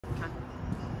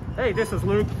Hey, this is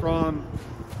Luke from,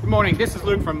 good morning, this is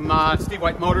Luke from Steve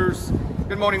White Motors.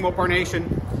 Good morning, Mopar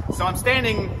Nation. So I'm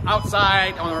standing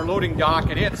outside on our loading dock,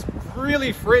 and it's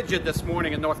really frigid this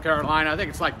morning in North Carolina. I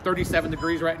think it's like 37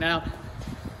 degrees right now.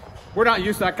 We're not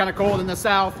used to that kind of cold in the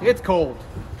South. It's cold.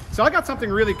 So I got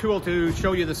something really cool to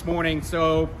show you this morning.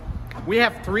 So we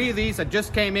have 3 of these that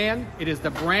just came in. It is the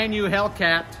brand new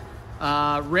Hellcat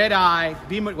Redeye,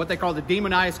 what they call the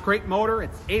demonized crate motor.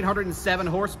 It's 807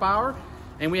 horsepower.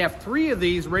 And we have 3 of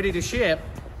these ready to ship,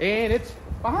 and it's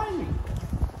behind me.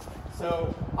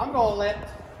 So I'm gonna let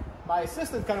my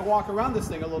assistant kind of walk around this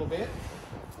thing a little bit.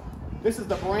 This is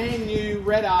the brand new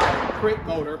Redeye crate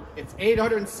motor. It's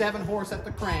 807 horse at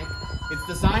the crank. It's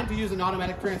designed to use an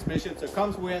automatic transmission, so it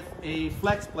comes with a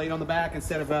flex plate on the back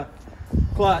instead of a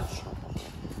clutch.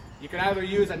 You can either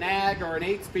use a nag or an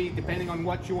 8-speed depending on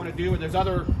what you want to do, and there's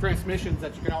other transmissions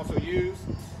that you can also use.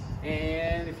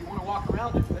 And if you want to walk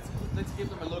around it, let's give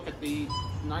them a look at the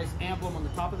nice emblem on the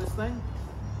top of this thing.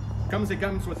 It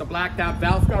comes with the blacked out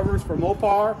valve covers for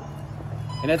Mopar,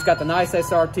 and it's got the nice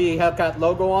SRT Hellcat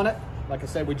logo on it. Like I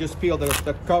said, we just peeled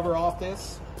the cover off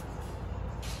this.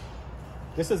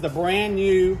 This is the brand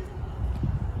new,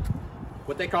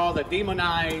 what they call the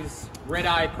demonized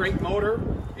Redeye crate motor.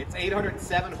 It's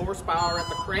 807 horsepower at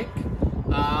the crank,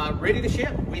 ready to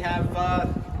ship. We have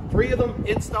 3 of them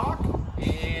in stock,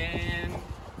 and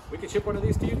we can ship one of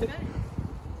these to you today.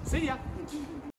 See ya.